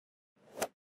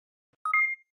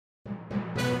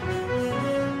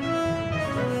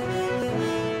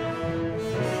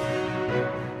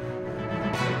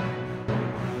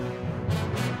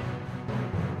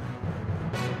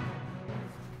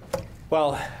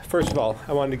Well, first of all,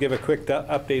 I wanted to give a quick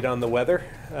update on the weather.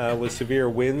 With severe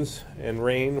winds and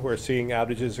rain, we're seeing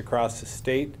outages across the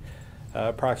state.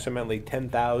 Approximately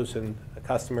 10,000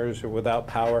 customers are without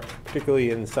power,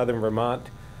 particularly in southern Vermont.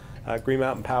 Green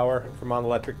Mountain Power, Vermont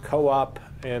Electric Co-op,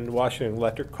 and Washington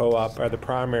Electric Co-op are the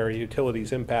primary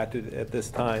utilities impacted at this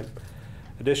time.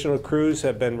 Additional crews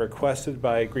have been requested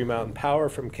by Green Mountain Power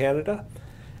from Canada,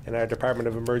 and our Department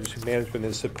of Emergency Management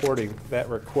is supporting that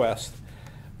request.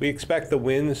 We expect the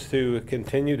winds to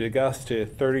continue to gust to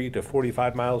 30 to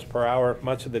 45 miles per hour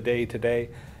much of the day today,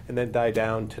 and then die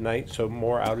down tonight, so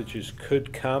more outages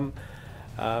could come.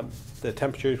 The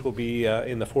temperatures will be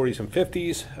in the 40s and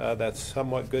 50s. That's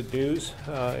somewhat good news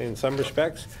in some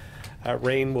respects.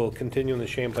 Rain will continue in the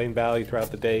Champlain Valley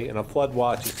throughout the day, and a flood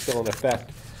watch is still in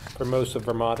effect for most of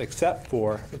Vermont except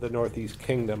for the Northeast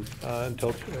Kingdom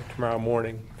until tomorrow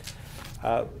morning.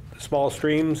 Small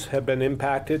streams have been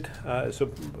impacted as the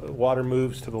water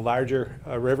moves to the larger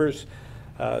rivers.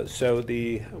 So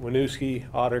the Winooski,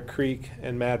 Otter Creek,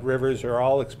 and Mad Rivers are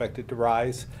all expected to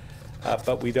rise,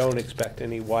 but we don't expect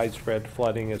any widespread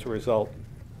flooding as a result.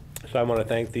 So I want to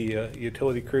thank the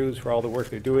utility crews for all the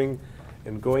work they're doing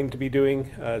and going to be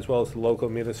doing, as well as the local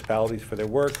municipalities for their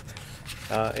work.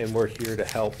 And we're here to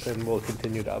help, and we'll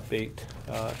continue to update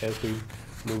as we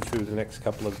move through the next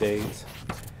couple of days.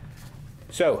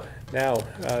 So now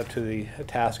to the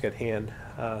task at hand.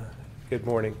 Good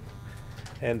morning,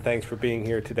 and thanks for being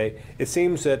here today. It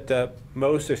seems that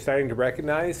most are starting to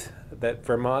recognize that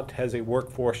Vermont has a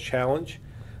workforce challenge.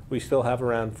 We still have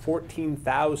around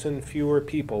 14,000 fewer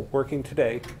people working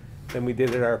today than we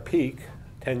did at our peak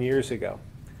 10 years ago.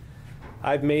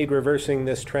 I've made reversing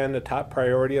this trend a top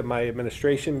priority of my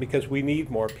administration because we need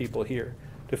more people here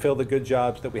to fill the good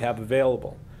jobs that we have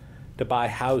available, to buy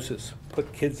houses,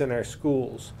 put kids in our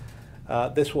schools.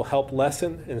 This will help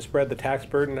lessen and spread the tax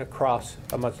burden across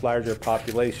a much larger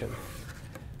population.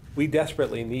 We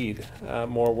desperately need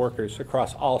more workers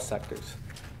across all sectors,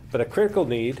 but a critical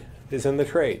need is in the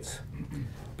trades,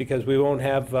 because we won't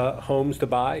have homes to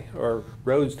buy or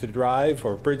roads to drive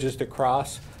or bridges to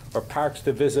cross or parks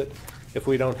to visit if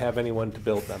we don't have anyone to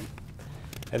build them.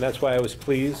 And that's why I was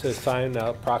pleased to sign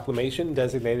a proclamation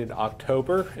designated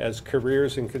October as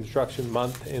Careers in Construction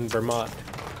Month in Vermont.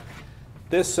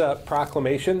 This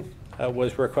proclamation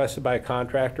was requested by a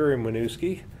contractor in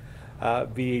Winooski,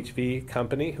 VHV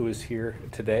Company, who is here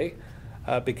today,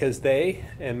 because they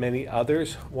and many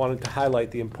others wanted to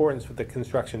highlight the importance of the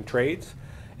construction trades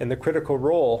and the critical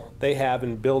role they have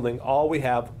in building all we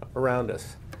have around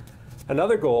us.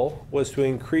 Another goal was to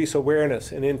increase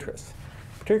awareness and interest,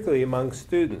 particularly among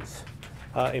students,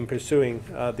 in pursuing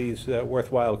these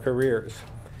worthwhile careers.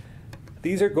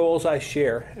 These are goals I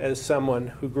share as someone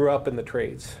who grew up in the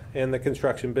trades and the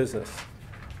construction business.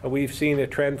 We've seen a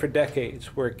trend for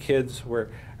decades where kids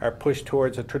are pushed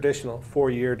towards a traditional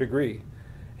four-year degree.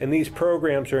 And these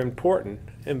programs are important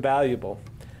and valuable,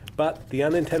 but the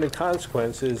unintended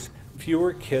consequence is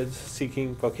fewer kids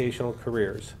seeking vocational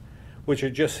careers, which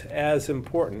are just as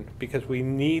important because we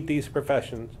need these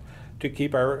professions to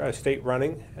keep our state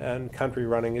running and country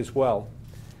running as well.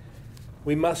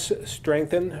 We must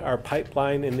strengthen our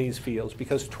pipeline in these fields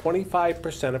because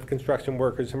 25% of construction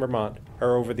workers in Vermont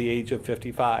are over the age of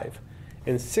 55,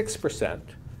 and 6%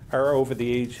 are over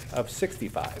the age of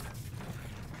 65.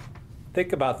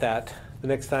 Think about that the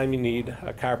next time you need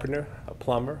a carpenter, a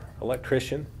plumber,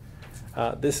 electrician.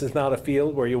 This is not a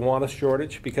field where you want a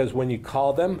shortage, because when you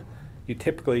call them, you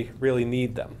typically really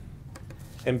need them.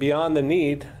 And beyond the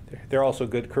need, they're also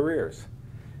good careers,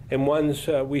 and ones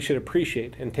we should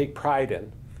appreciate and take pride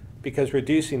in, because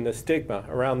reducing the stigma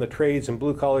around the trades and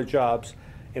blue-collar jobs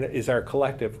is our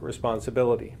collective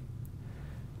responsibility.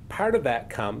 Part of that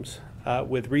comes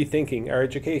with rethinking our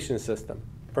education system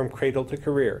from cradle to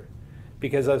career,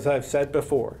 because as I've said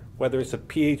before, whether it's a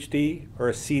PhD or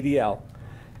a CDL,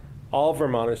 all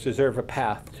Vermonters deserve a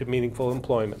path to meaningful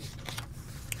employment.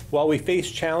 While we face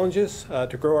challenges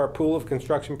to grow our pool of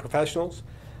construction professionals,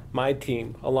 my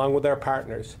team, along with our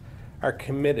partners, are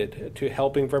committed to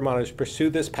helping Vermonters pursue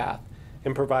this path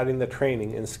and providing the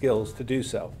training and skills to do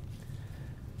so.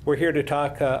 We're here to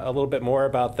talk a little bit more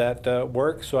about that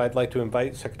work, so I'd like to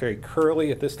invite Secretary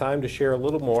Curley at this time to share a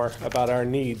little more about our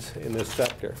needs in this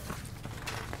sector.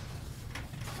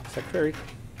 Secretary.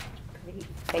 Great.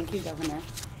 Thank you, Governor.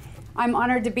 I'm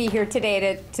honored to be here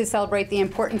today to celebrate the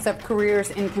importance of careers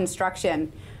in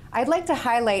construction. I'd like to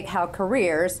highlight how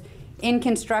careers in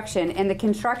construction and the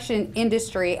construction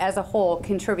industry as a whole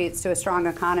contributes to a strong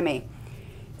economy.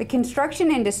 The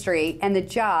construction industry and the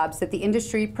jobs that the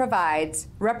industry provides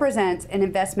represents an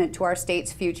investment to our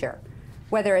state's future.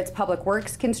 whether it's public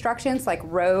works constructions like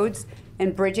roads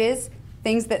and bridges,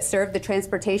 things that serve the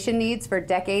transportation needs for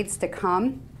decades to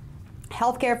come,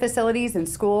 healthcare facilities and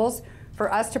schools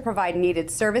for us to provide needed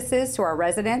services to our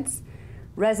residents,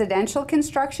 residential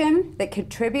construction that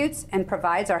contributes and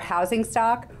provides our housing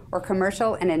stock, or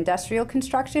commercial and industrial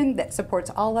construction that supports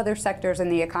all other sectors in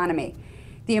the economy.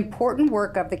 The important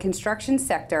work of the construction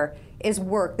sector is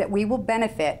work that we will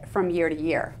benefit from year to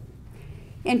year.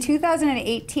 In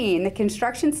 2018, the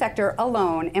construction sector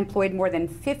alone employed more than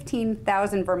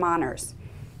 15,000 Vermonters,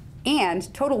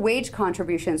 and total wage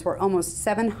contributions were almost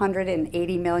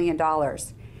 $780 million.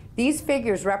 These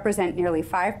figures represent nearly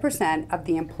 5% of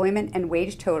the employment and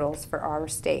wage totals for our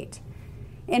state.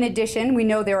 In addition, we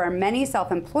know there are many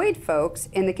self-employed folks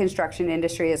in the construction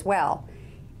industry as well.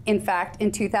 In fact,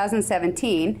 in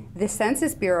 2017, the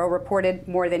Census Bureau reported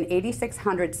more than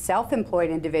 8,600 self-employed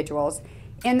individuals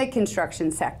in the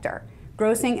construction sector,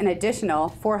 grossing an additional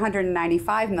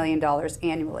 $495 million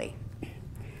annually.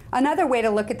 Another way to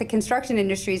look at the construction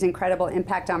industry's incredible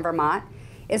impact on Vermont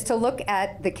is to look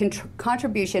at the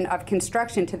contribution of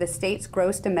construction to the state's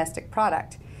gross domestic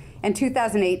product. In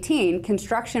 2018,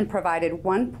 construction provided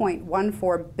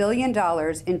 $1.14 billion in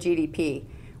GDP,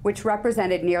 which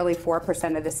represented nearly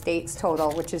 4% of the state's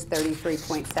total, which is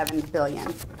 $33.7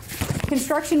 billion.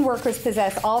 Construction workers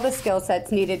possess all the skill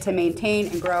sets needed to maintain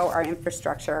and grow our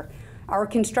infrastructure. Our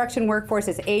construction workforce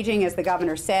is aging, as the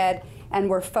governor said, and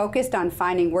we're focused on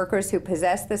finding workers who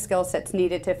possess the skill sets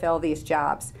needed to fill these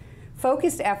jobs.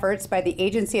 Focused efforts by the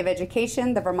Agency of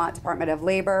Education, the Vermont Department of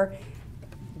Labor,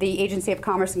 the Agency of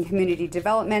Commerce and Community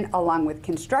Development, along with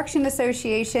construction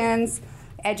associations,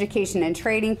 education and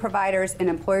training providers, and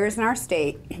employers in our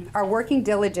state, are working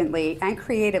diligently and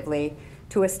creatively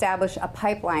to establish a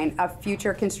pipeline of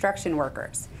future construction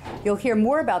workers. You'll hear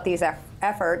more about these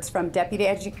efforts from Deputy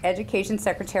Education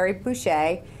Secretary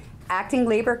Boucher, Acting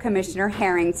Labor Commissioner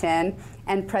Harrington,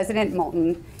 and President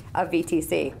Moulton of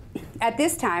VTC. At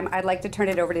this time, I'd like to turn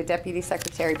it over to Deputy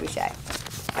Secretary Boucher.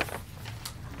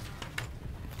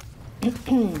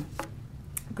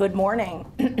 Good morning.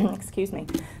 Excuse me.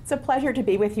 It's a pleasure to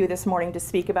be with you this morning to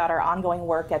speak about our ongoing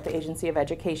work at the Agency of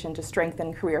Education to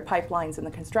strengthen career pipelines in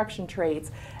the construction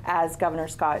trades, as Governor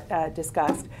Scott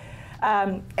discussed.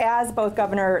 As both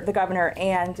the governor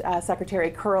and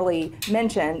Secretary Curley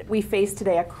mentioned, we face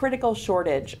today a critical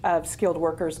shortage of skilled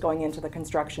workers going into the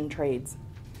construction trades.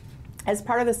 As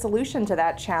part of the solution to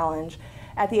that challenge,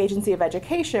 at the Agency of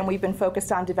Education, we've been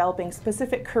focused on developing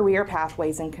specific career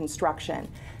pathways in construction,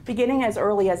 beginning as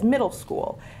early as middle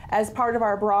school, as part of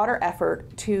our broader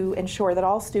effort to ensure that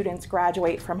all students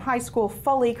graduate from high school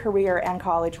fully career and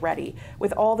college ready,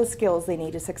 with all the skills they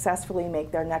need to successfully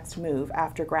make their next move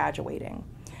after graduating.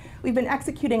 We've been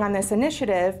executing on this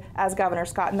initiative, as Governor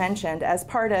Scott mentioned, as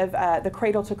part of the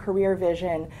Cradle to Career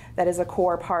vision that is a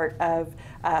core part of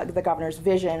the governor's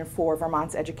vision for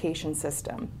Vermont's education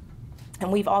system.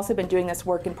 And we've also been doing this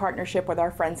work in partnership with our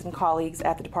friends and colleagues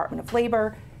at the Department of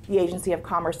Labor, the Agency of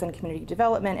Commerce and Community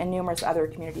Development, and numerous other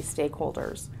community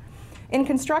stakeholders. In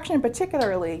construction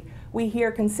particularly, we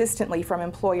hear consistently from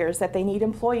employers that they need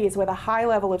employees with a high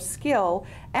level of skill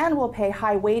and will pay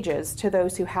high wages to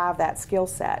those who have that skill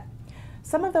set.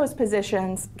 Some of those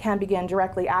positions can begin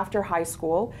directly after high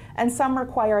school, and some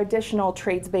require additional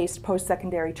trades-based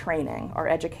post-secondary training or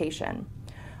education.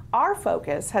 Our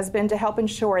focus has been to help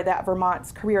ensure that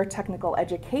Vermont's Career Technical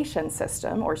Education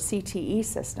System, or CTE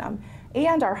system,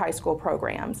 and our high school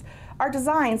programs are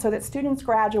designed so that students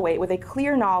graduate with a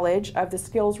clear knowledge of the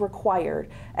skills required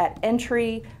at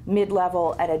entry,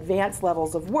 mid-level, and advanced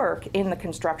levels of work in the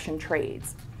construction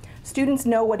trades. Students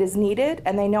know what is needed,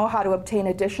 and they know how to obtain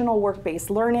additional work-based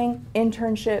learning,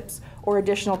 internships, or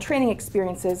additional training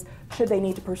experiences should they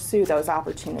need to pursue those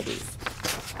opportunities.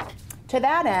 To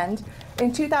that end,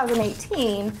 in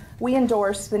 2018, we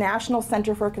endorsed the National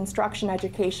Center for Construction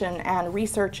Education and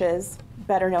Research's,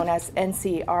 better known as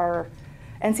NCCER,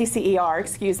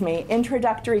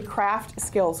 Introductory Craft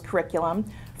Skills Curriculum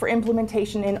for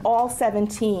implementation in all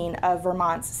 17 of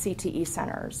Vermont's CTE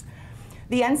centers.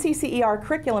 The NCCER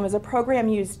curriculum is a program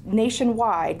used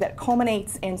nationwide that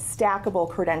culminates in stackable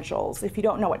credentials. If you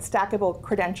don't know what stackable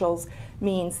credentials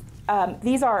means,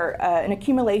 these are an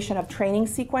accumulation of training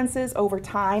sequences over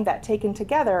time that, taken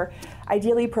together,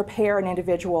 ideally prepare an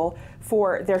individual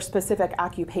for their specific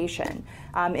occupation,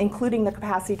 including the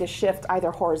capacity to shift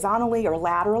either horizontally or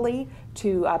laterally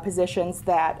to positions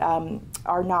that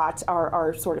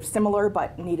are sort of similar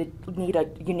but need a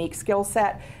unique skill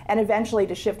set, and eventually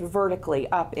to shift vertically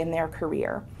up in their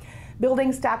career.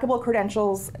 Building stackable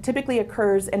credentials typically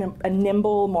occurs in a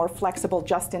nimble, more flexible,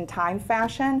 just-in-time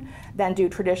fashion than do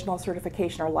traditional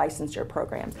certification or licensure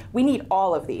programs. We need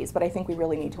all of these, but I think we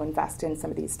really need to invest in some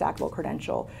of these stackable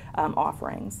credential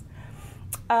offerings.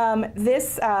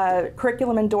 This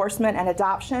curriculum endorsement and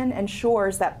adoption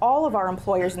ensures that all of our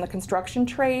employers in the construction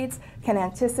trades can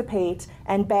anticipate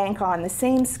and bank on the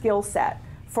same skill set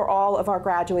for all of our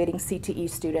graduating CTE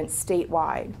students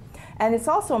statewide. And it's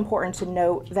also important to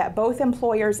note that both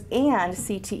employers and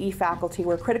CTE faculty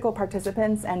were critical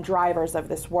participants and drivers of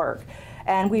this work.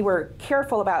 And we were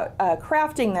careful about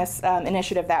crafting this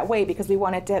initiative that way because we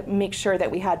wanted to make sure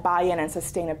that we had buy-in and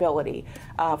sustainability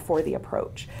for the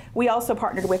approach. We also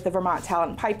partnered with the Vermont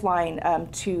Talent Pipeline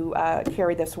to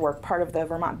carry this work, part of the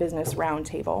Vermont Business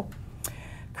Roundtable.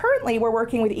 Currently, we're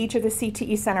working with each of the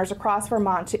CTE centers across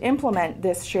Vermont to implement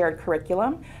this shared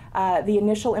curriculum. The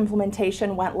initial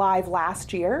implementation went live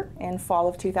last year in fall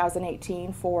of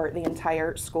 2018 for the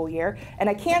entire school year. And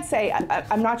I can't say,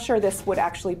 I'm not sure this would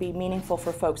actually be meaningful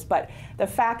for folks, but the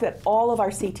fact that all of our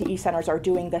CTE centers are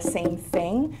doing the same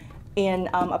thing in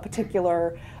a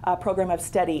particular program of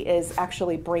study is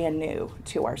actually brand new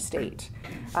to our state.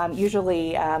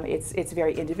 Usually it's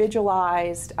very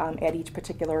individualized at each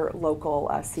particular local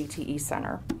CTE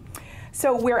center.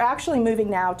 So we're actually moving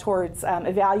now towards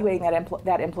evaluating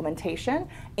that implementation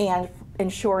and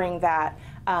ensuring that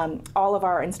all of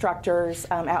our instructors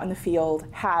out in the field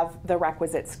have the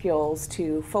requisite skills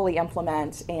to fully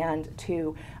implement and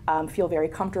to feel very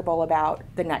comfortable about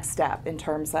the next step in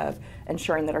terms of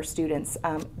ensuring that our students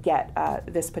get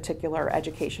this particular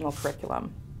educational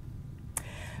curriculum.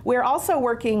 We're also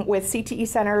working with CTE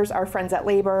centers, our friends at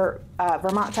Labor,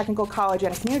 Vermont Technical College,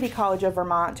 and Community College of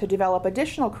Vermont to develop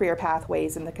additional career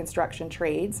pathways in the construction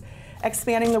trades,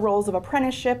 expanding the roles of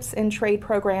apprenticeships in trade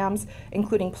programs,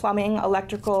 including plumbing,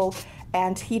 electrical,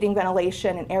 and heating,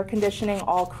 ventilation, and air conditioning,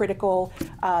 all critical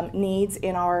needs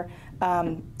in our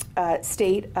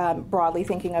state, broadly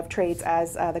thinking of trades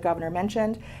as the governor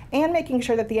mentioned, and making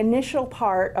sure that the initial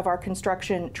part of our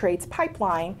construction trades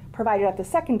pipeline provided at the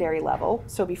secondary level,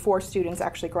 so before students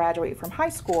actually graduate from high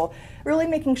school, really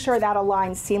making sure that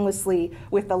aligns seamlessly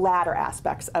with the latter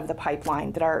aspects of the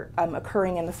pipeline that are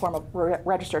occurring in the form of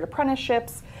registered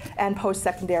apprenticeships and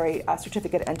post-secondary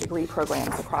certificate and degree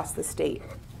programs across the state.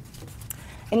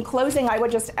 In closing, I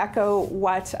would just echo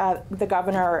what the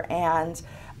governor and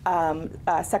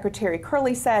Secretary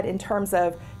Curley said in terms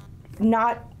of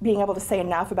not being able to say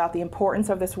enough about the importance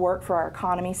of this work for our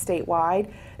economy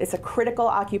statewide. It's a critical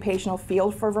occupational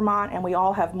field for Vermont, and we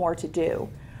all have more to do.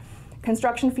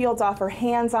 Construction fields offer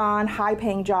hands-on,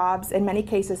 high-paying jobs, in many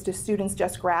cases to students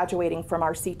just graduating from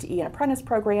our CTE and apprentice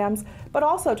programs, but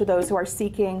also to those who are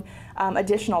seeking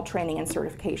additional training and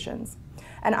certifications.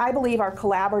 And I believe our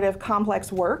collaborative,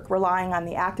 complex work, relying on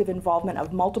the active involvement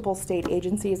of multiple state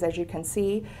agencies, as you can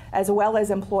see, as well as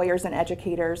employers and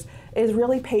educators, is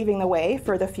really paving the way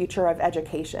for the future of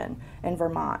education in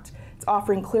Vermont. It's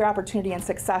offering clear opportunity and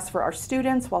success for our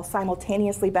students while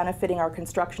simultaneously benefiting our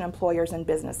construction employers and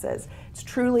businesses. It's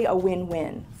truly a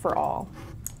win-win for all.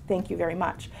 Thank you very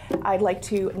much. I'd like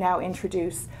to now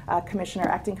introduce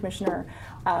Acting Commissioner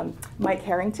Mike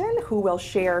Harrington, who will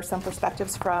share some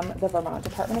perspectives from the Vermont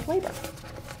Department of Labor.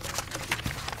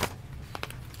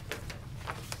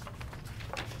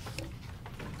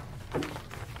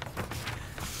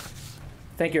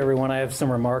 Thank you, everyone. I have some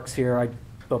remarks here.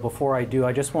 But before I do,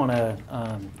 I just want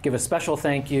to give a special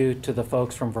thank you to the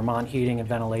folks from Vermont Heating and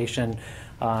Ventilation.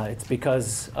 It's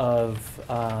because of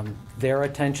their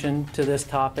attention to this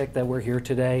topic that we're here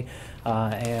today.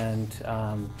 And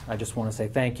I just want to say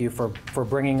thank you for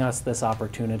bringing us this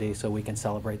opportunity so we can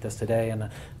celebrate this today. And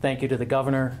thank you to the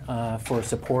governor for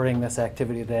supporting this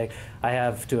activity today. I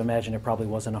have to imagine it probably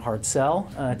wasn't a hard sell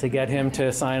to get him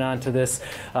to sign on to this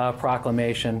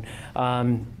proclamation.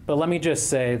 But let me just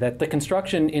say that the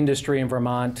construction industry in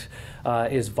Vermont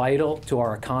is vital to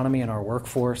our economy and our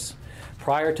workforce.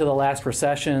 Prior to the last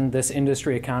recession, this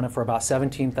industry accounted for about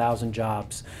 17,000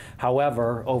 jobs.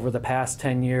 However, over the past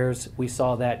 10 years, we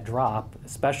saw that drop,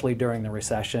 especially during the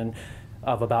recession,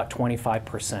 of about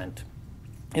 25%.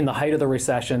 In the height of the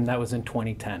recession, that was in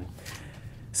 2010.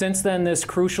 Since then, this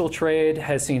crucial trade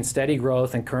has seen steady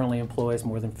growth and currently employs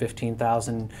more than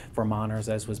 15,000 Vermonters,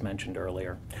 as was mentioned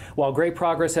earlier. While great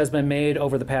progress has been made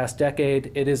over the past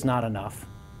decade, it is not enough.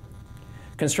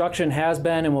 Construction has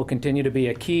been and will continue to be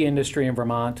a key industry in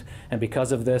Vermont, and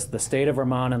because of this, the state of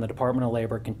Vermont and the Department of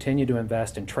Labor continue to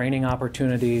invest in training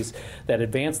opportunities that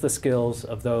advance the skills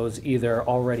of those either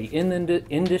already in the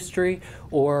industry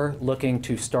or looking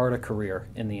to start a career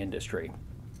in the industry.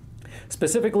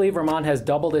 Specifically, Vermont has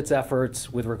doubled its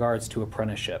efforts with regards to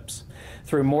apprenticeships.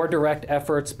 Through more direct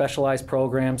efforts, specialized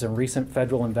programs, and recent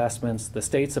federal investments, the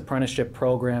state's apprenticeship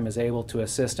program is able to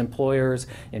assist employers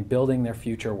in building their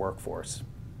future workforce.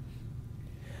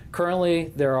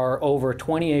 Currently, there are over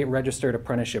 28 registered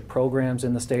apprenticeship programs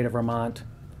in the state of Vermont,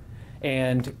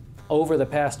 and over the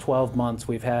past 12 months,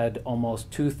 we've had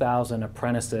almost 2,000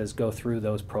 apprentices go through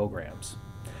those programs.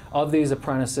 Of these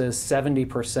apprentices,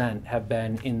 70% have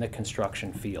been in the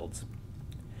construction fields.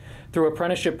 Through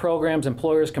apprenticeship programs,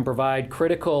 employers can provide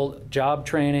critical job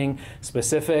training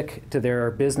specific to their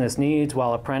business needs,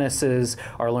 while apprentices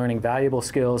are learning valuable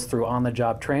skills through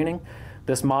on-the-job training.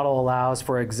 This model allows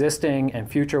for existing and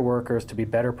future workers to be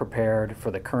better prepared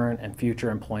for the current and future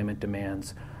employment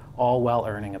demands, all while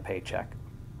earning a paycheck.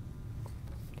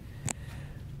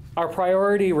 Our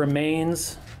priority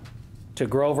remains to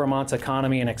grow Vermont's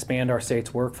economy and expand our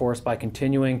state's workforce by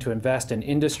continuing to invest in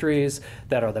industries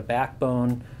that are the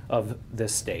backbone of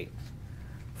this state.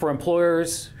 For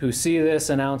employers who see this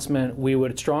announcement, we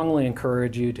would strongly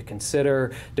encourage you to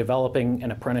consider developing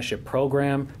an apprenticeship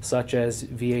program such as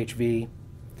VHV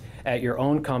at your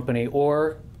own company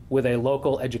or with a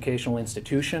local educational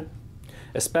institution,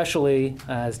 especially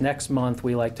as next month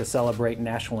we like to celebrate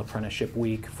National Apprenticeship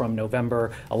Week from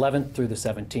November 11th through the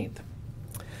 17th.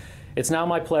 It's now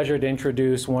my pleasure to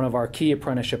introduce one of our key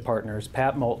apprenticeship partners,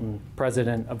 Pat Moulton,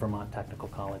 President of Vermont Technical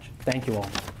College. Thank you all.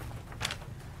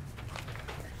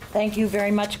 Thank you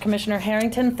very much, Commissioner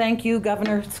Harrington. Thank you,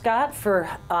 Governor Scott, for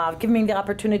giving me the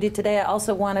opportunity today. I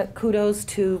also want to kudos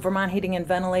to Vermont Heating and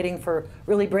Ventilating for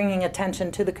really bringing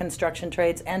attention to the construction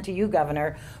trades, and to you,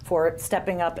 Governor, for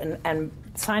stepping up and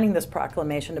signing this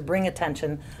proclamation to bring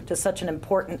attention to such an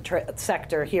important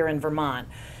sector here in Vermont.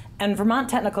 And Vermont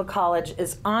Technical College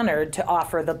is honored to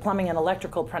offer the Plumbing and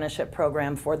Electrical Apprenticeship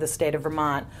Program for the state of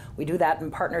Vermont. We do that in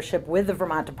partnership with the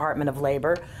Vermont Department of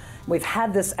Labor. We've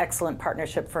had this excellent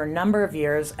partnership for a number of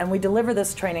years, and we deliver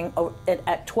this training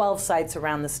at 12 sites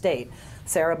around the state.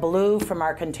 Sarah Ballou from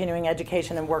our Continuing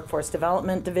Education and Workforce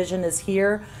Development Division is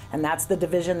here, and that's the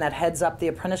division that heads up the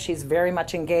apprentice. She's very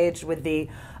much engaged with the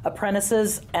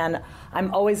apprentices, and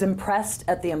I'm always impressed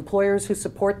at the employers who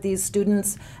support these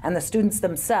students and the students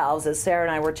themselves. As Sarah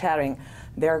and I were chatting,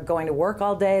 they're going to work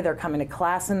all day, they're coming to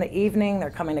class in the evening,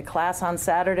 they're coming to class on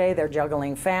Saturday, they're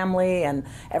juggling family and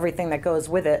everything that goes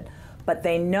with it. But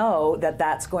they know that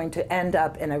that's going to end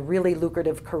up in a really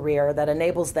lucrative career that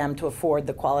enables them to afford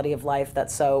the quality of life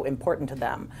that's so important to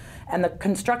them. And the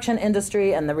construction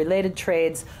industry and the related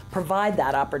trades provide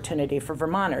that opportunity for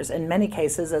Vermonters, in many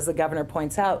cases, as the governor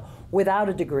points out, without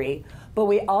a degree. But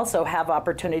we also have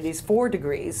opportunities for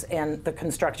degrees in the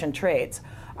construction trades.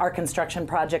 Our construction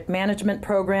project management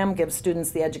program gives students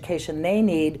the education they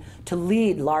need to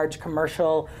lead large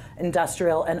commercial,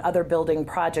 industrial, and other building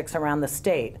projects around the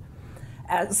state.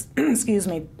 As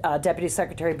Deputy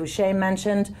Secretary Boucher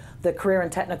mentioned, the Career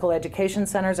and Technical Education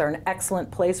Centers are an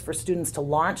excellent place for students to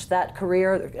launch that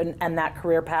career and that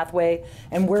career pathway,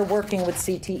 and we're working with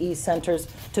CTE centers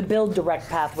to build direct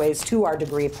pathways to our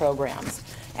degree programs.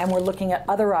 And we're looking at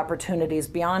other opportunities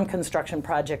beyond construction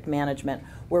project management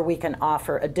where we can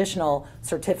offer additional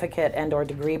certificate and/or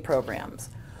degree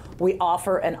programs. We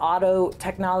offer an auto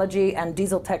technology and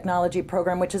diesel technology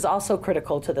program, which is also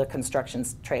critical to the construction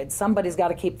trade. Somebody's got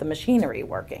to keep the machinery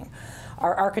working.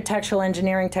 Our architectural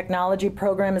engineering technology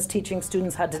program is teaching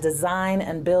students how to design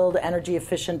and build energy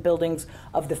efficient buildings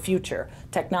of the future,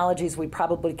 technologies we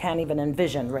probably can't even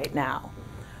envision right now.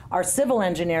 Our civil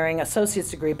engineering associate's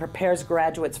degree prepares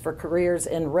graduates for careers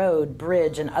in road,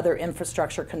 bridge, and other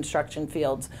infrastructure construction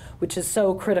fields, which is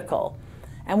so critical.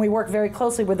 And we work very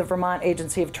closely with the Vermont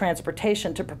Agency of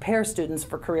Transportation to prepare students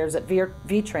for careers at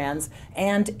VTrans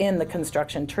and in the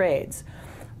construction trades.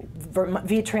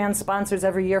 VTrans sponsors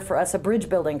every year for us a bridge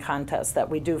building contest that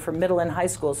we do for middle and high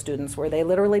school students, where they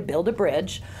literally build a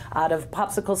bridge out of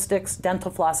popsicle sticks,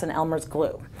 dental floss, and Elmer's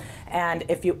glue. And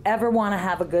if you ever want to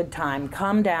have a good time,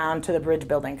 come down to the bridge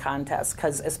building contest,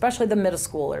 because especially the middle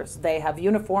schoolers, they have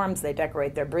uniforms, they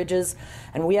decorate their bridges,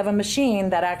 and we have a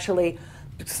machine that actually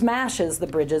smashes the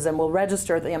bridges and will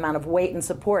register the amount of weight and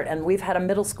support. And we've had a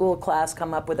middle school class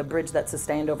come up with a bridge that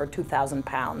sustained over 2,000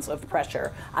 pounds of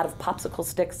pressure out of popsicle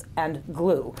sticks and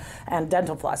glue and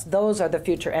dental floss. Those are the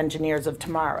future engineers of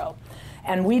tomorrow.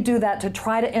 And we do that to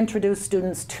try to introduce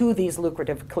students to these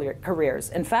lucrative careers.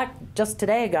 In fact, just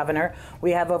today, Governor,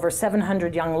 we have over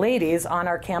 700 young ladies on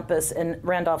our campus in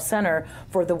Randolph Center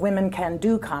for the Women Can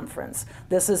Do conference.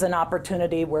 This is an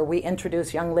opportunity where we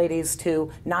introduce young ladies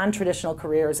to non-traditional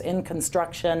careers in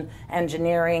construction,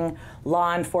 engineering,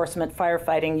 law enforcement,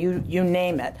 firefighting, you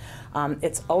name it.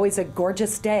 It's always a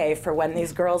gorgeous day for when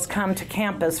these girls come to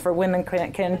campus for Women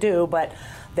Can Do, but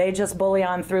they just bully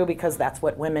on through because that's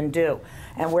what women do.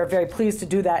 And we're very pleased to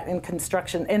do that in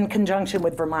conjunction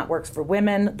with Vermont Works for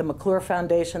Women, the McClure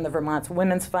Foundation, the Vermont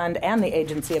Women's Fund, and the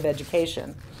Agency of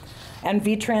Education. And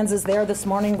VTrans is there this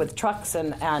morning with trucks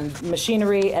and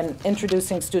machinery and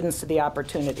introducing students to the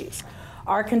opportunities.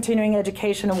 Our continuing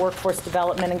education and workforce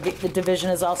development division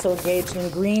is also engaged in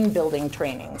green building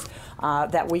trainings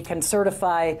that we can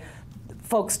certify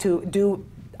folks to do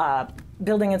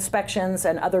building inspections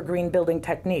and other green building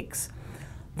techniques.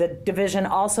 The division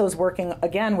also is working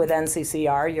again with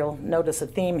NCCR, you'll notice a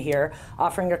theme here,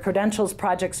 offering a credentials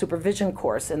project supervision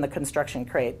course in the construction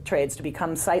trades to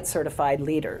become site certified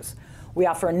leaders. We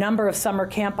offer a number of summer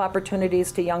camp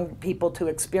opportunities to young people to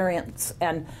experience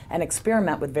and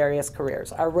experiment with various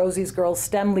careers. Our Rosie's Girls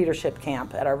STEM Leadership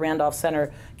Camp at our Randolph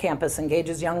Center campus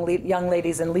engages young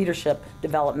ladies in leadership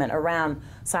development around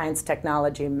science,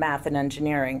 technology, math, and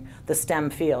engineering, the STEM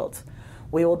fields.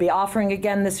 We will be offering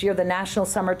again this year the National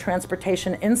Summer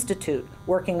Transportation Institute,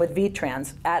 working with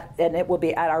VTrans, and it will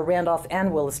be at our Randolph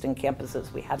and Williston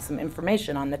campuses. We have some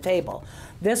information on the table.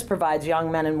 This provides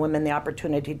young men and women the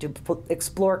opportunity to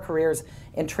explore careers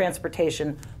in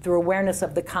transportation through awareness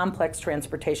of the complex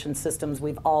transportation systems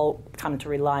we've all come to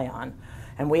rely on.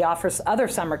 And we offer other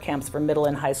summer camps for middle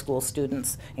and high school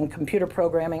students in computer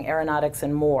programming, aeronautics,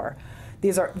 and more.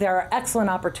 There are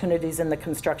excellent opportunities in the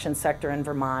construction sector in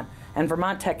Vermont, and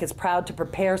Vermont Tech is proud to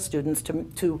prepare students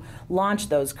to launch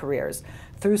those careers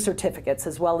through certificates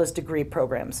as well as degree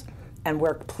programs. And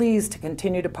we're pleased to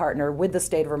continue to partner with the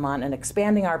state of Vermont in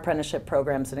expanding our apprenticeship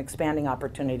programs and expanding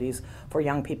opportunities for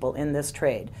young people in this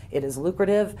trade. It is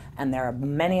lucrative, and there are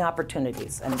many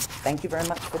opportunities. And thank you very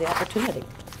much for the opportunity.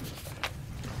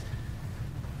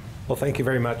 Well, thank you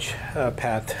very much,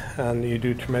 Pat. You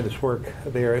do tremendous work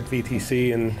there at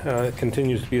VTC, and it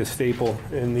continues to be a staple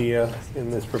in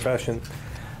this profession.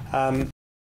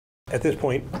 At this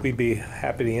point, we'd be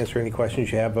happy to answer any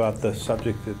questions you have about the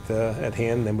subject at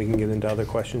hand, then we can get into other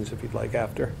questions if you'd like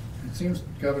after. It seems,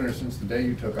 Governor, since the day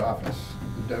you took office,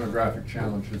 the demographic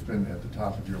challenge has been at the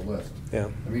top of your list. Yeah.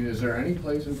 I mean, is there any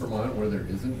place in Vermont where there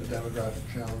isn't a demographic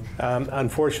challenge?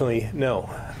 Unfortunately, no.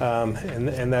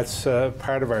 And that's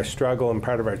part of our struggle and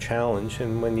part of our challenge.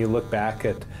 And when you look back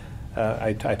at,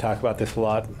 I talk about this a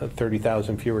lot,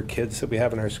 30,000 fewer kids that we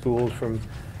have in our schools from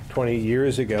 20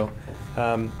 years ago.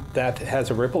 That has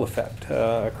a ripple effect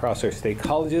across our state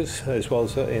colleges as well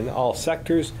as in all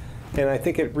sectors. And I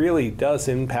think it really does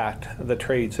impact the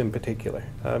trades in particular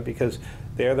because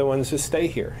they're the ones that stay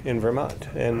here in Vermont,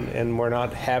 and we're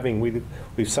not having,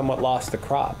 we've somewhat lost the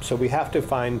crop. So we have to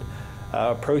find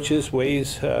approaches,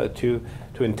 ways to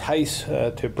entice,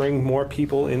 to bring more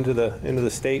people into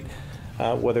the state,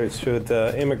 whether it's with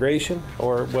immigration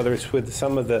or whether it's with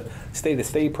some of the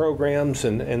state-to-state programs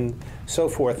and so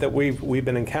forth that we've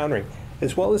been encountering,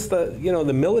 as well as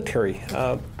the military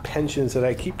pensions that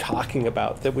I keep talking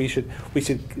about, that we should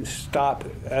stop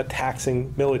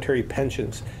taxing military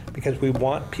pensions, because we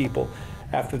want people,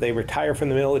 after they retire from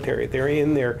the military, they're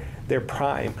in their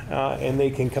prime and they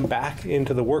can come back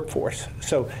into the workforce.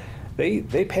 So they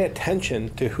pay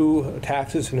attention to who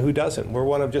taxes and who doesn't. We're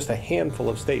one of just a handful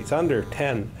of states, under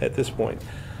 10 at this point,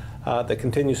 that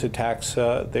continues to tax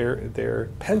their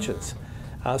pensions,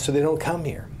 so they don't come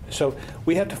here. So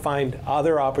we have to find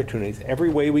other opportunities every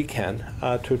way we can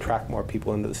to attract more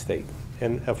people into the state,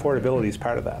 and affordability is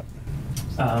part of that.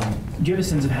 Do you have a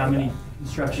sense of how many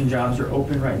construction jobs are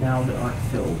open right now that aren't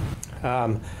filled?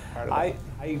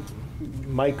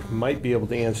 Mike might be able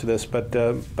to answer this, but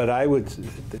I would.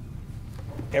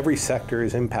 Every sector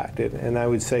is impacted, and I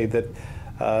would say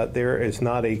that there is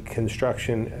not a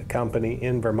construction company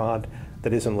in Vermont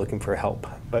that isn't looking for help.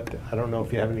 But I don't know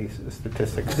if you have any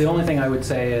statistics. The only thing I would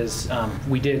say is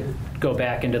we did go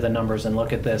back into the numbers and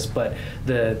look at this, but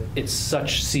it's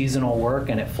such seasonal work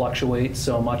and it fluctuates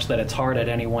so much that it's hard at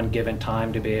any one given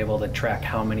time to be able to track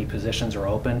how many positions are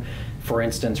open. For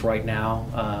instance, right now,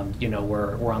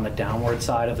 we're on the downward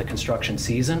side of the construction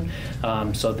season,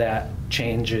 so that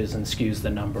changes and skews the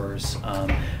numbers.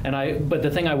 But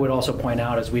the thing I would also point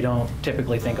out is we don't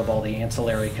typically think of all the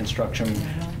ancillary construction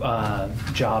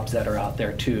jobs that are out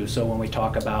there too. So when we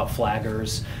talk about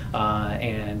flaggers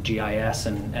and GIS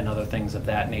and other things of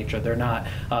that nature, they're not,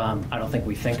 I don't think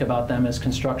we think about them as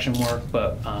construction work,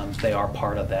 but they are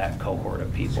part of that cohort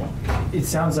of people. It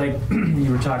sounds like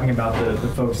you were talking about the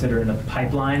folks that are in the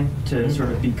pipeline to sort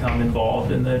of become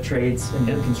involved in the trades, in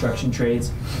the construction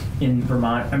trades in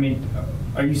Vermont. I mean,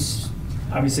 are you,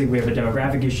 obviously we have a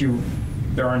demographic issue.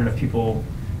 There aren't enough people,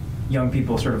 young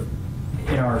people sort of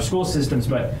in our school systems,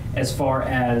 but as far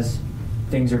as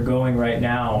things are going right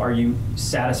now, are you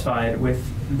satisfied with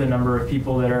the number of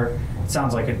people that are, it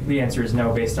sounds like the answer is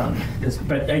no based on this,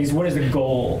 but I guess what is the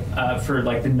goal for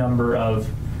like the number of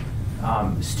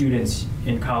students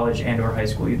in college and or high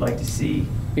school you'd like to see?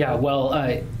 Yeah,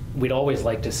 well, we'd always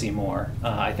like to see more.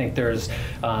 I think there's,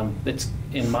 it's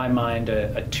in my mind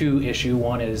a two issue.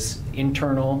 One is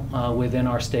internal within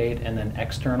our state, and then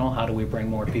external. How do we bring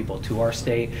more people to our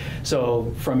state?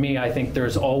 So for me, I think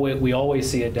there's always, we always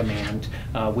see a demand.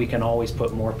 We can always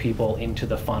put more people into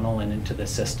the funnel and into the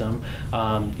system.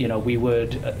 You know, we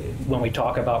would, when we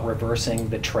talk about reversing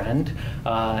the trend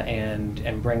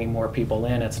and bringing more people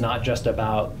in, it's not just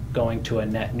about going to a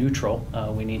net neutral.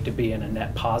 We need to be in a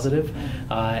net positive.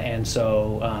 And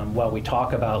so while we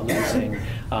talk about losing,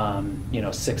 you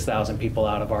know, 6,000 people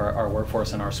out of our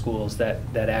workforce in our schools,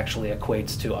 that actually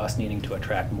equates to us needing to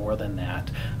attract more than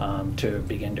that to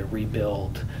begin to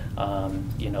rebuild,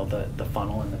 you know, the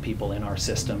funnel and the people in our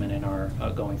system and in our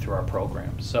going through our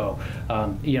programs. So,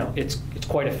 you know, it's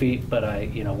quite a feat,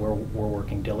 but you know, we're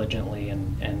working diligently,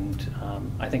 and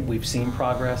I think we've seen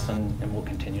progress, and we'll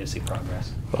continue to see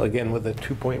progress. Well, again, with a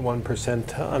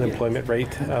 2.1% unemployment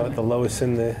rate, the lowest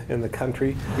in the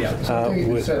country. Yeah. Something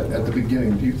you said at the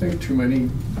beginning, do you think too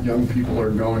many young people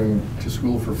are going to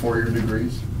school for four-year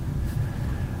degrees?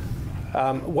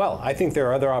 Well, I think there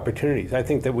are other opportunities. I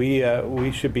think that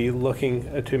we should be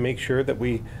looking to make sure that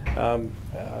we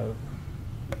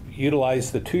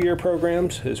utilize the two-year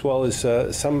programs, as well as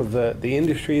some of the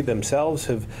industry themselves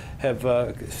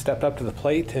have stepped up to the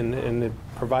plate and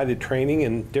provided training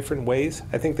in different ways.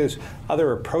 I think there's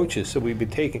other approaches that we've been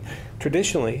taking.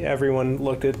 Traditionally, everyone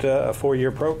looked at a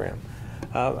four-year program.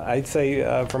 I'd say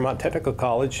Vermont Technical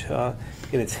College,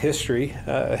 in its history,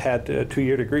 had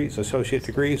two-year degrees, associate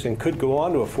degrees, and could go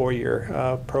on to a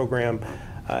four-year program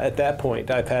at that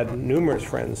point. I've had numerous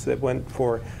friends that went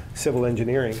for civil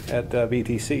engineering at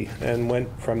VTC and went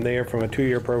from there from a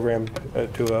two-year program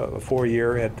to a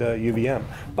four-year at UVM.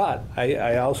 But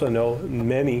I also know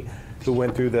many who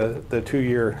went through the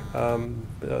two-year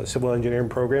civil engineering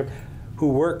program who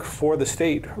work for the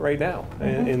state right now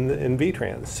in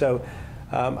VTrans. So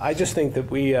I just think that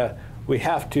we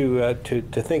have to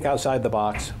think outside the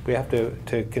box. We have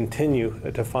to continue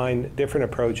to find different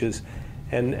approaches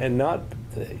and not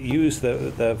use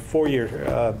the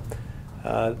four-year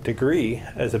degree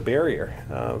as a barrier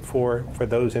for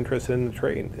those interested in the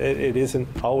trade. It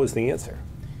isn't always the answer.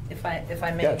 If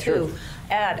I may, Yeah, sure. too,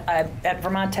 add, at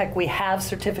Vermont Tech, we have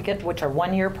certificate, which are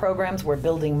one-year programs. We're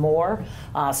building more.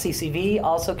 CCV,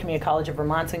 also Community College of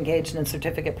Vermont's engaged in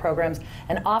certificate programs,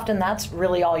 and often that's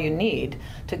really all you need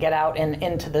to get out and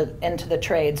into the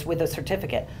trades with a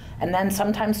certificate. And then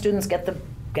sometimes students get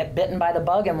bitten by the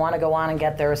bug and want to go on and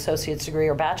get their associate's degree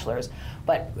or bachelor's.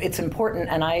 But it's important,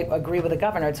 and I agree with the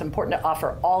governor, it's important to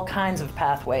offer all kinds of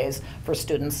pathways for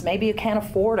students. Maybe you can't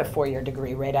afford a four-year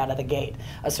degree right out of the gate.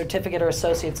 A certificate or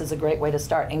associate's is a great way to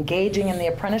start. Engaging in the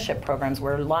apprenticeship programs.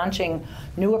 We're launching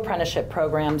new apprenticeship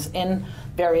programs in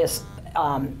various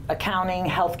accounting,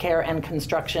 healthcare, and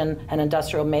construction and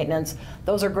industrial maintenance.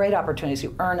 Those are great opportunities.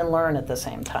 You earn and learn at the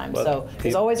same time. Well, so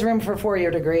there's always room for a four-year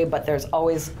degree, but there's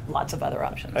always lots of other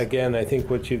options. Again, I think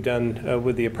what you've done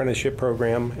with the apprenticeship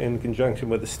program in conjunction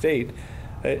with the state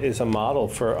is a model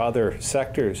for other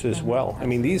sectors as well. I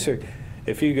mean, these are,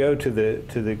 if you go to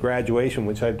the graduation,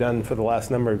 which I've done for the last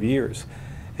number of years,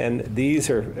 and these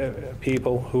are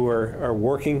people who are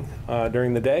working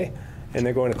during the day, and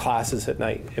they're going to classes at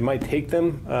night. It might take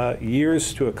them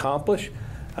years to accomplish,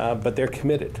 but they're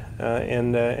committed,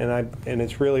 and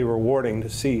it's really rewarding to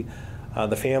see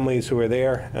the families who are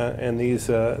there and these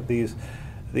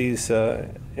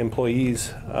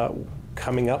employees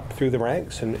coming up through the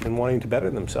ranks and wanting to better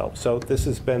themselves. So this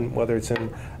has been, whether it's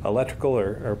in electrical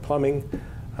or plumbing,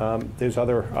 there's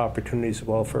other opportunities as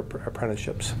well for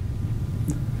apprenticeships.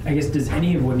 I guess, does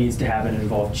any of what needs to happen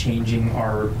involve changing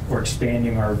or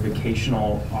expanding our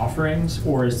vocational offerings,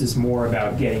 or is this more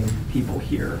about getting people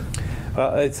here?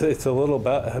 It's a little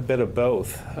bit of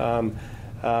both.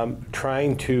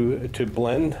 Trying to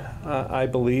blend, I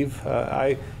believe.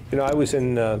 I was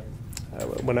in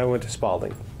when I went to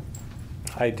Spalding.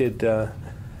 I did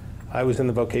I was in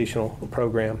the vocational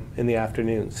program in the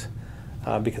afternoons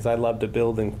because I love to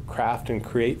build and craft and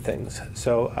create things.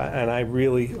 So, and I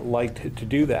really liked to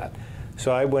do that.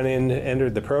 So I went in,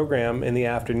 entered the program in the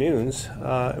afternoons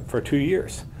for 2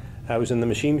 years. I was in the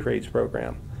machine trades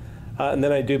program. And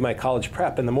then I do my college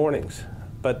prep in the mornings.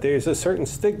 But there's a certain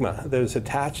stigma that was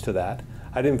attached to that.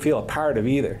 I didn't feel a part of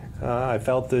either. I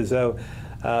felt as though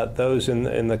those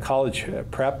in the college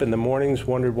prep in the mornings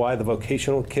wondered why the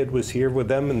vocational kid was here with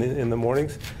them in the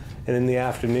mornings. And in the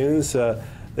afternoons,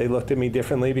 they looked at me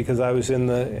differently because I was in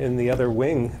the other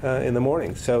wing in the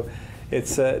morning. So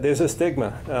it's there's a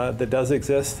stigma that does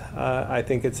exist. I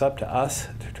think it's up to us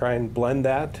to try and blend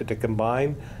that, to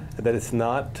combine, that it's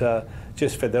not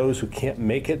just for those who can't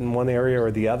make it in one area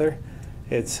or the other.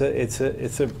 It's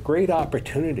a great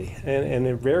opportunity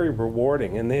and very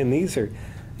rewarding. And these are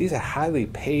highly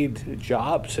paid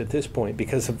jobs at this point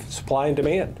because of supply and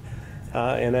demand.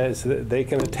 And as they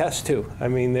can attest to, I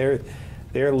mean,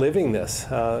 they're living this.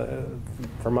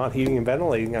 Vermont Heating and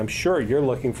Ventilating, I'm sure you're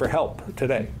looking for help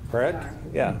today, correct?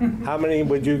 Yeah. How many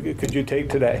could you take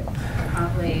today?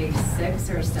 Probably 6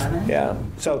 or 7. Yeah.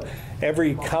 So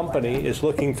every company is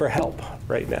looking for help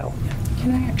right now.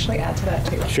 Can I actually add to that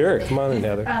too? Sure. Come on in,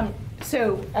 Heather.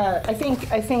 So I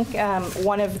think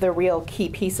one of the real key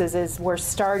pieces is we're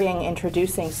starting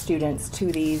introducing students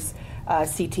to these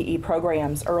CTE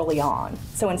programs early on.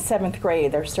 So in 7th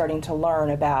grade, they're starting to learn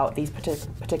about these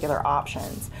particular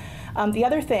options. The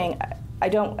other thing, I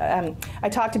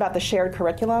talked about the shared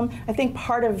curriculum. I think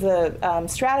part of the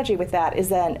strategy with that is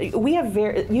then we have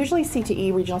usually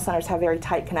CTE regional centers have very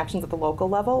tight connections at the local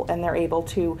level, and they're able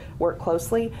to work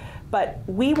closely. But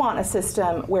we want a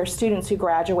system where students who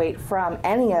graduate from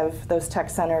any of those tech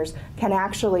centers can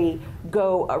actually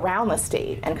go around the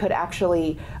state and could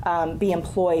actually be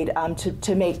employed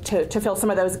to fill some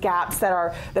of those gaps that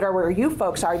are where you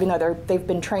folks are, even though they've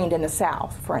been trained in the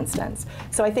South, for instance.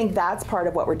 So I think that's part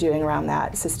of what we're doing around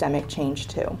that systemic change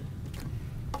too.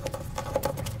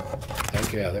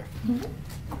 Thank you, Heather. Mm-hmm.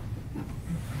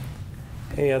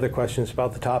 Any other questions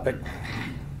about the topic?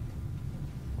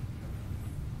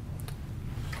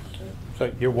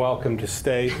 So you're welcome to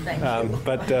stay,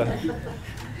 but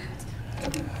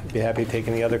be happy to take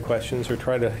any other questions or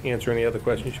try to answer any other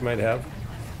questions you might have.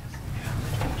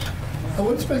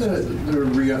 What's been the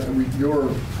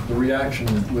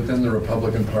reaction within the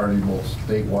Republican Party, both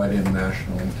statewide and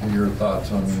nationally, to your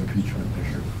thoughts on the impeachment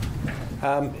issue?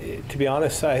 To be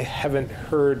honest, I haven't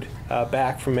heard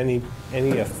back from any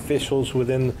officials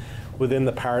within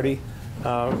the party.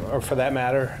 Or for that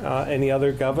matter, any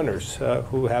other governors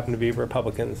who happen to be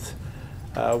Republicans.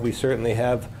 We certainly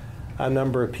have a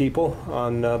number of people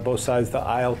on both sides of the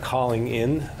aisle calling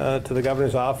in to the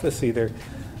governor's office, either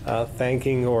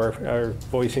thanking or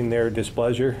voicing their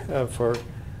displeasure for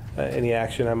any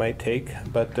action I might take.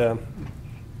 But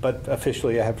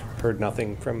officially, I have heard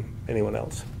nothing from anyone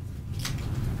else.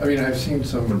 I mean, I've seen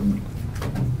some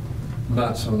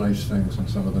not so nice things in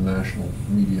some of the national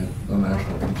media, the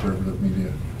national conservative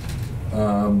media.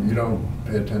 You don't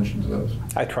pay attention to those?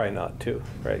 I try not to,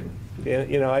 right?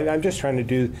 You know, I'm just trying to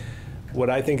do what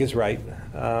I think is right.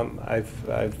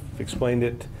 I've explained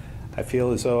it. I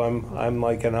feel as though I'm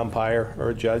like an umpire or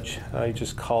a judge. You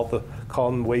just call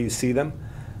them the way you see them,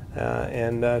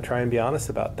 and try and be honest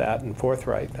about that and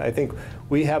forthright. I think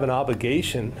we have an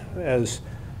obligation as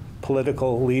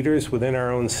political leaders within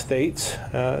our own states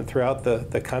throughout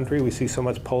the country. We see so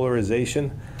much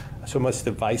polarization, so much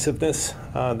divisiveness,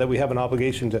 that we have an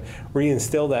obligation to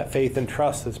reinstill that faith and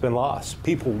trust that's been lost.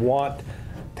 People want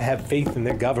to have faith in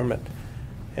their government.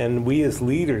 And we as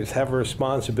leaders have a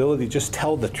responsibility to just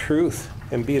tell the truth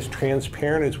and be as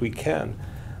transparent as we can,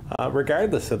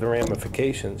 regardless of the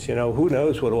ramifications. You know, who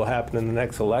knows what will happen in the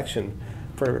next election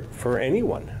for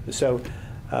anyone. So.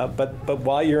 But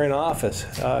while you're in office,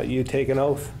 you take an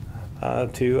oath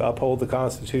to uphold the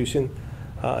Constitution,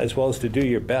 as well as to do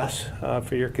your best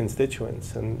for your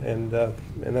constituents, and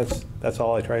that's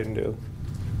all I try to do.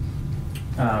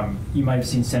 You might have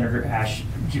seen Senator Ashe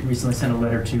recently sent a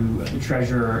letter to the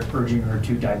treasurer urging her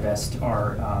to divest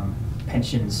our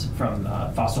pensions from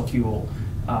fossil fuel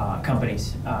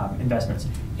companies' investments.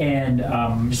 And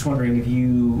I'm just wondering if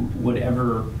you would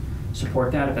ever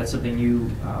support that, if that's something you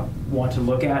want to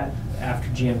look at after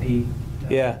GMP?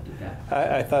 Yeah,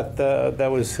 I thought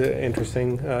that was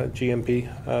interesting, GMP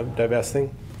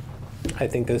divesting. I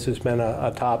think this has been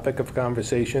a topic of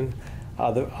conversation.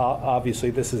 Obviously,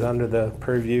 this is under the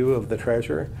purview of the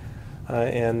treasurer,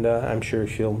 and I'm sure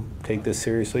she'll take this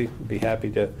seriously. Be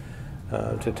happy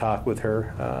to talk with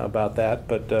her about that.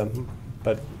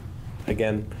 But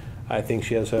again, I think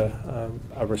she has a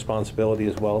responsibility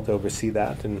as well to oversee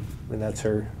that, and that's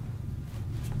her.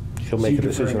 She'll make a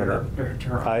decision on that.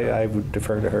 I would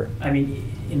defer to her. I mean,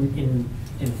 in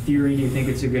theory, do you think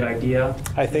it's a good idea?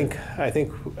 I think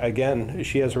again,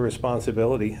 she has a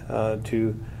responsibility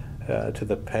to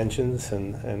the pensions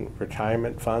and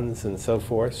retirement funds and so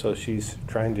forth. So she's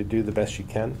trying to do the best she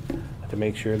can to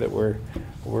make sure that we're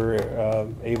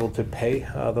able to pay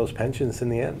those pensions in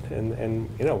the end. And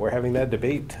you know, we're having that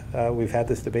debate. We've had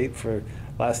this debate for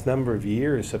the last number of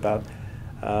years about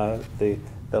the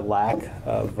lack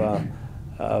of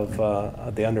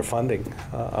the underfunding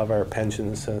of our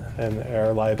pensions and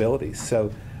our liabilities.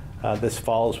 So this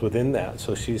falls within that.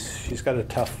 So she's got a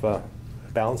tough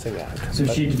balancing act. So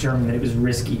she determined that it was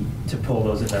risky to pull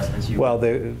those investments. Well,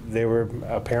 they were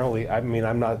apparently. I mean,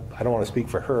 I don't want to speak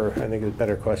for her. I think it's a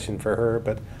better question for her.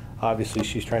 But obviously,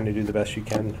 she's trying to do the best she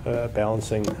can,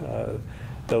 balancing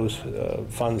those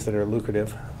funds that are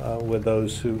lucrative with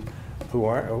those who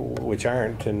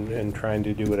aren't, and trying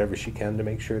to do whatever she can to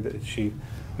make sure that she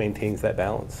maintains that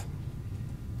balance.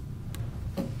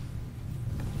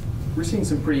 We're seeing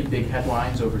some pretty big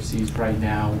headlines overseas right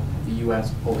now. The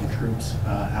U.S. pulling troops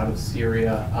out of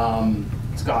Syria.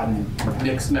 It's gotten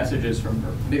mixed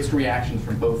mixed reactions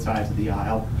from both sides of the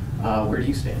aisle. Where do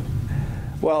you stand?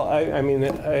 Well, I mean,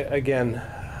 again,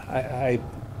 I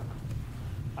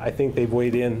think they've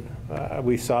weighed in.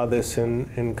 We saw this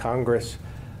in Congress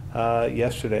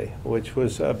yesterday, which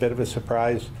was a bit of a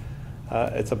surprise.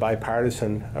 It's a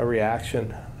bipartisan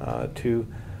reaction to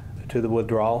the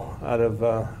withdrawal out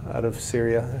of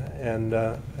Syria and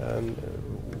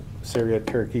Syria,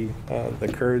 Turkey, the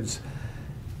Kurds,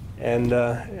 and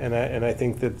I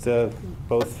think that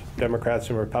both Democrats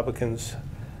and Republicans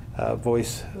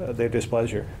voice their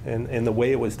displeasure in the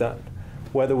way it was done.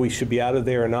 Whether we should be out of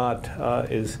there or not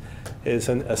is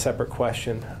a separate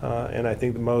question, and I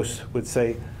think most would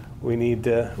say we need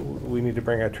to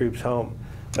bring our troops home.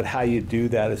 But how you do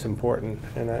that is important,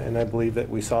 and I believe that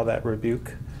we saw that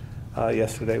rebuke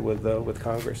yesterday with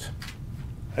Congress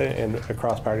and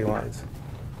across party lines.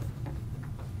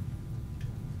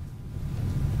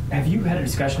 Have you had a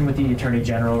discussion with the Attorney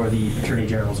General or the Attorney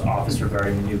General's office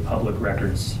regarding the new public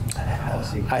records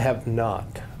policy? I have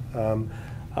not.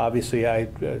 Obviously, I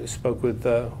spoke with,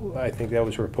 I think that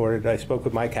was reported, I spoke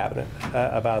with my cabinet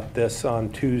about this on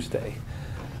Tuesday.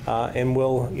 And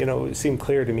it seemed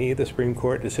clear to me, the Supreme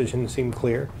Court decision seemed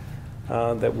clear,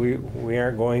 that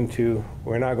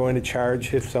we're not going to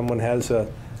charge if someone has a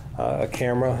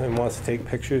camera and wants to take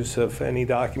pictures of any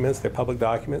documents. They're public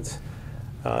documents,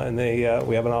 and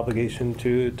we have an obligation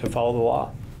to follow the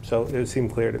law. So it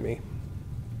seemed clear to me.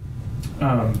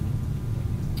 I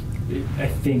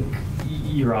think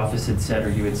your office had said, or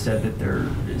you had said, that there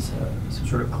is some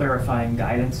sort of clarifying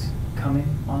guidance coming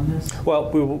on this? Well,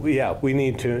 we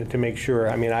need to make sure.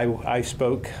 I mean, I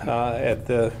spoke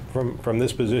from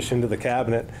this position to the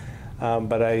cabinet,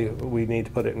 but we need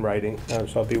to put it in writing. So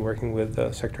I'll be working with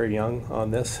Secretary Young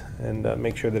on this and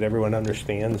make sure that everyone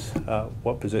understands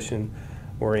what position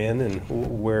we're in and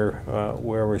where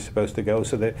we're supposed to go,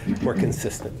 so that we're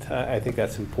consistent. I think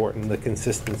that's important. The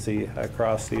consistency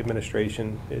across the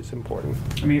administration is important.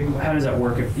 I mean, how does that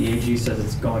work if the AG says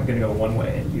it's going to go one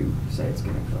way and you say it's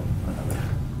going to go another?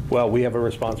 Well, we have a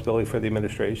responsibility for the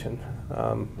administration,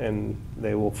 and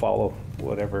they will follow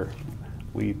whatever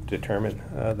we determine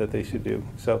that they should do.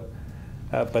 So,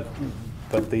 but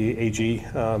the AG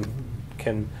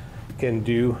can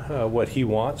do what he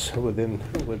wants within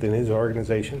his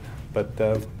organization, but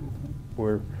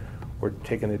we're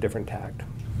taking a different tact.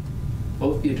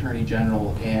 Both the Attorney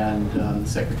General and the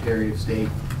Secretary of State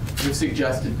have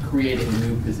suggested creating a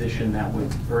new position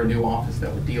or a new office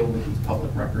that would deal with these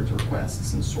public records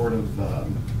requests and sort of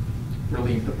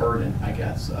relieve the burden, I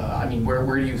guess. I mean,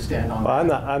 where do you stand on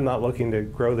that? I'm not looking to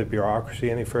grow the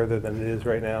bureaucracy any further than it is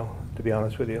right now, to be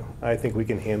honest with you. I think we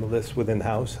can handle this within the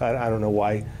House. I don't know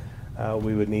why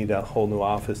we would need a whole new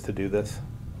office to do this.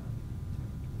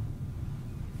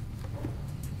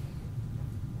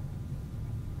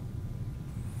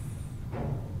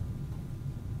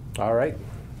 All right.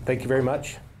 Thank you very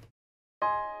much.